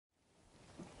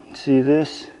see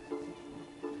this.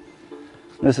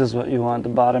 This is what you want the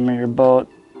bottom of your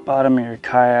boat, bottom of your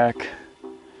kayak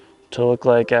to look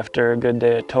like after a good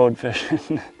day of toad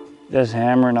fishing. Just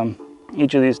hammering them.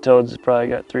 Each of these toads has probably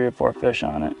got 3 or 4 fish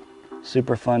on it.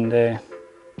 Super fun day.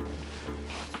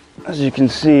 As you can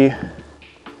see,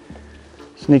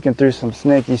 sneaking through some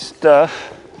snaky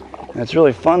stuff. And it's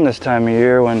really fun this time of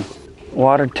year when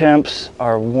water temps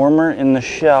are warmer in the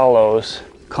shallows,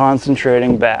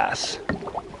 concentrating bass.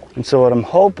 And so what I'm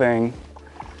hoping,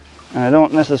 and I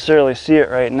don't necessarily see it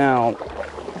right now,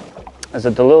 is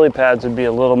that the lily pads would be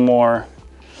a little more,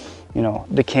 you know,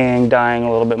 decaying, dying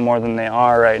a little bit more than they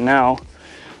are right now.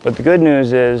 But the good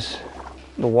news is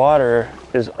the water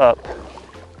is up,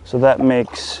 so that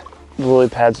makes the lily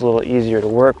pads a little easier to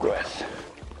work with.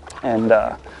 And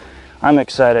I'm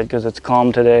excited because it's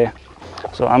calm today,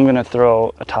 so I'm gonna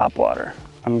throw a topwater.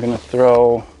 I'm gonna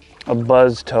throw a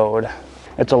buzz toad.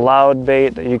 It's a loud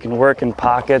bait that you can work in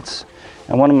pockets.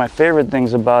 And one of my favorite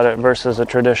things about it versus a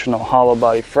traditional hollow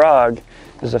body frog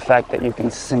is the fact that you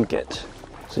can sink it.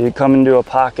 So you come into a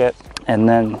pocket, and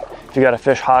then if you got a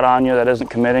fish hot on you that isn't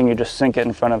committing, you just sink it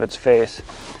in front of its face,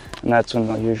 and that's when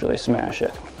they'll usually smash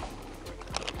it.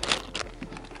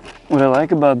 What I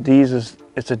like about these is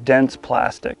it's a dense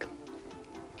plastic.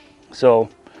 So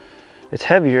it's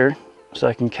heavier, so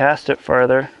I can cast it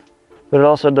farther, but it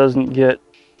also doesn't get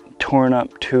torn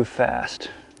up too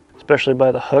fast. Especially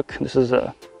by the hook. This is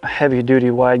a heavy duty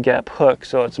wide gap hook,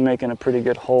 so it's making a pretty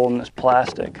good hole in this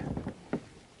plastic.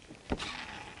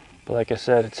 But like I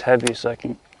said, it's heavy, so I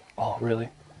can, oh really?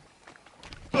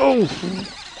 Oh!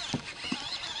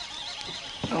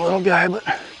 A little guy, but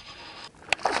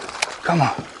come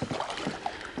on.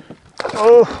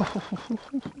 Oh!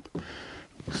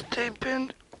 Stay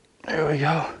pinned. There we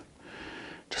go.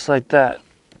 Just like that.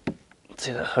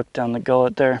 See that hook down the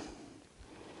gullet there?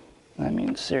 I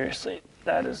mean, seriously,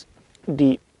 that is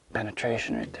deep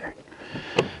penetration right there.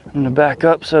 I'm gonna back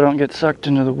up so I don't get sucked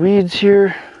into the weeds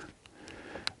here.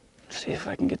 See if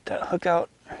I can get that hook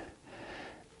out.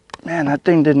 Man, that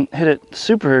thing didn't hit it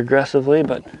super aggressively,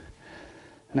 but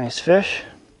nice fish.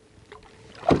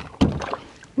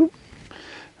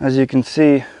 As you can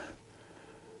see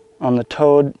on the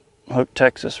toad hook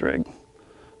Texas rig.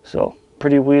 So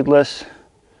pretty weedless,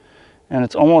 and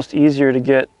it's almost easier to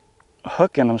get a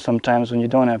hook in them sometimes when you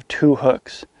don't have 2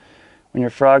 hooks. When you're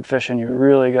frog fishing, you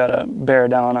really gotta bear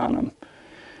down on them.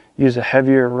 Use a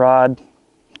heavier rod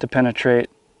to penetrate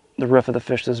the roof of the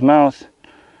fish's mouth.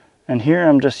 And here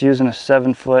I'm just using a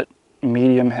 7-foot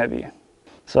medium heavy.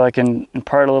 So I can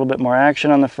impart a little bit more action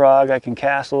on the frog, I can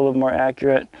cast a little bit more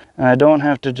accurate, and I don't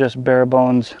have to just bare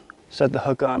bones set the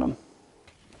hook on them.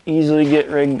 Easily get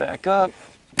rigged back up.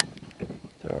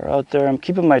 Throw her out there. I'm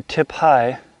keeping my tip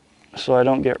high so I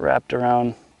don't get wrapped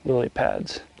around lily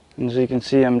pads. And as you can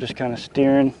see, I'm just kind of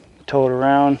steering the toad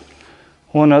around.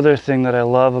 One other thing that I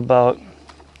love about,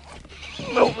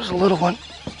 oh, it was a little one.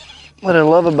 What I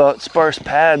love about sparse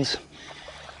pads,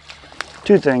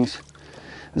 2 things,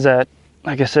 is that,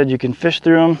 like I said, you can fish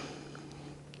through them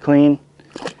clean.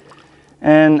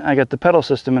 And I got the pedal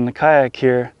system in the kayak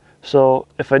here, so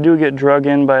if I do get drug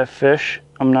in by a fish,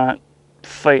 I'm not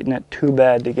fighting it too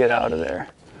bad to get out of there.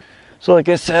 So like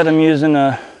I said, I'm using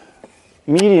a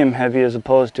medium heavy as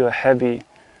opposed to a heavy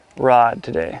rod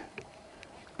today,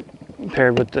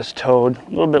 paired with this toad. A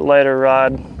little bit lighter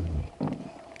rod.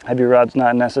 Heavy rod's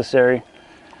not necessary.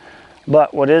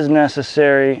 But what is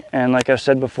necessary, and like I've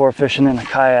said before, fishing in a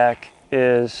kayak,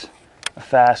 is a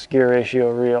fast gear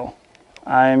ratio reel.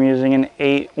 I am using an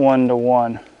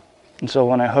 8:1:1. And so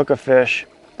when I hook a fish,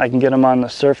 I can get him on the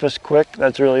surface quick.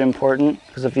 That's really important,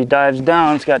 because if he dives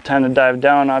down, it's got time to dive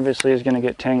down. Obviously, he's going to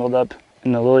get tangled up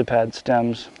in the lily pad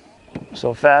stems.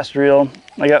 So fast reel.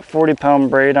 I got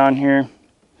 40-pound braid on here,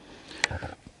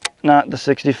 not the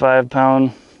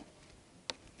 65-pound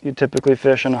you typically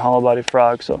fish in a hollow body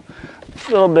frog. So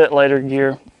a little bit lighter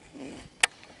gear.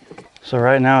 So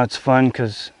right now it's fun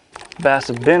because bass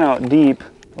have been out deep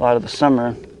a lot of the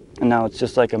summer, and now it's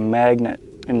just like a magnet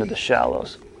into the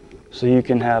shallows. So you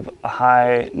can have a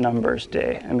high numbers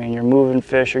day. I mean, you're moving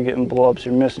fish, you're getting blow-ups,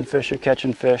 you're missing fish, you're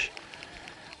catching fish,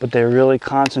 but they really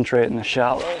concentrate in the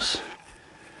shallows.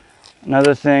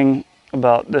 Another thing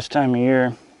about this time of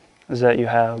year is that you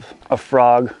have a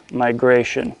frog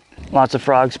migration. Lots of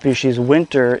frog species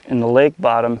winter in the lake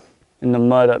bottom in the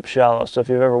mud up shallow. So if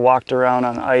you've ever walked around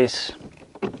on ice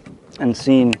and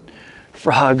seen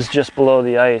frogs just below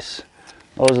the ice,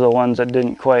 those are the ones that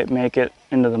didn't quite make it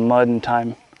into the mud in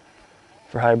time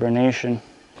for hibernation.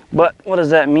 But what does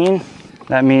that mean?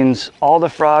 That means all the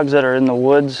frogs that are in the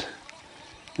woods,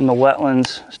 in the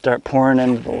wetlands, start pouring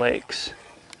into the lakes.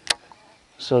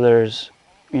 So there's,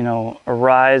 you know, a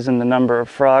rise in the number of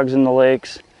frogs in the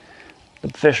lakes. The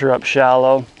fish are up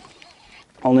shallow.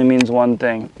 Only means one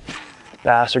thing: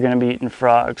 bass are going to be eating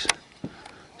frogs.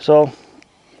 So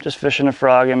just fishing a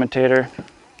frog imitator.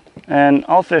 And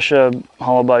I'll fish a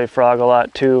hollow body frog a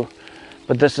lot too,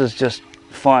 but this is just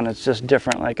fun. It's just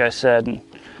different, like I said. And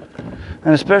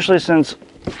especially since,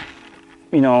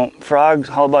 you know, frogs,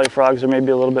 hollow body frogs are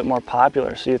maybe a little bit more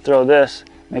popular. So you throw this,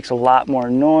 makes a lot more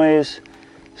noise,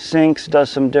 sinks, does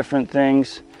some different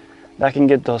things. That can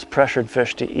get those pressured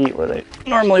fish to eat where they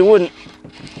normally wouldn't.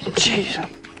 Jeez.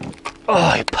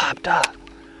 Oh, he popped off.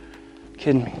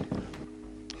 Kidding me.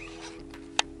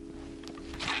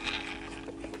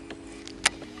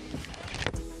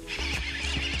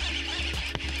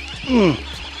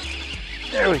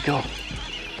 There we go.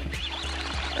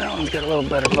 That one's got a little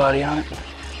better body on it.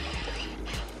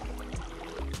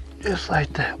 Just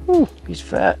like that. Ooh, he's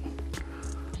fat.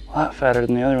 A lot fatter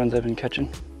than the other ones I've been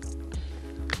catching.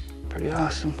 Pretty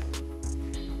awesome.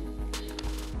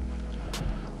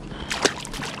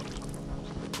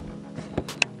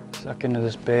 Suck into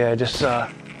this bay. I just saw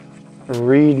a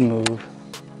reed move.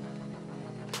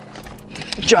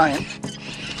 Giant.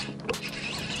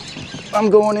 I'm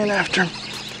going in after him.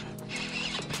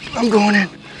 I'm going in.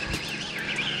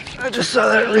 I just saw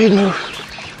that reed move.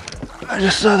 I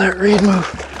just saw that reed move.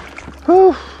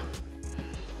 Whew.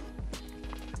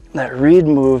 That reed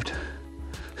moved.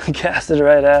 Casted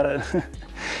right at it.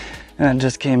 And it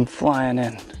just came flying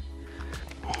in.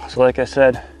 So like I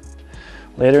said,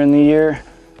 later in the year,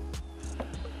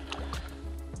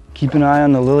 keep an eye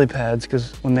on the lily pads,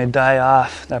 because when they die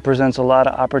off, that presents a lot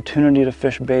of opportunity to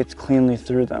fish baits cleanly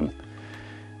through them.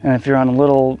 And if you're on a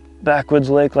little backwoods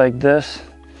lake like this,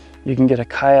 you can get a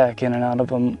kayak in and out of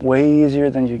them way easier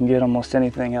than you can get almost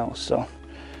anything else. So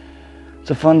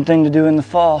it's a fun thing to do in the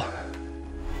fall.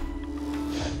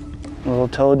 A little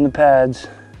toad in the pads.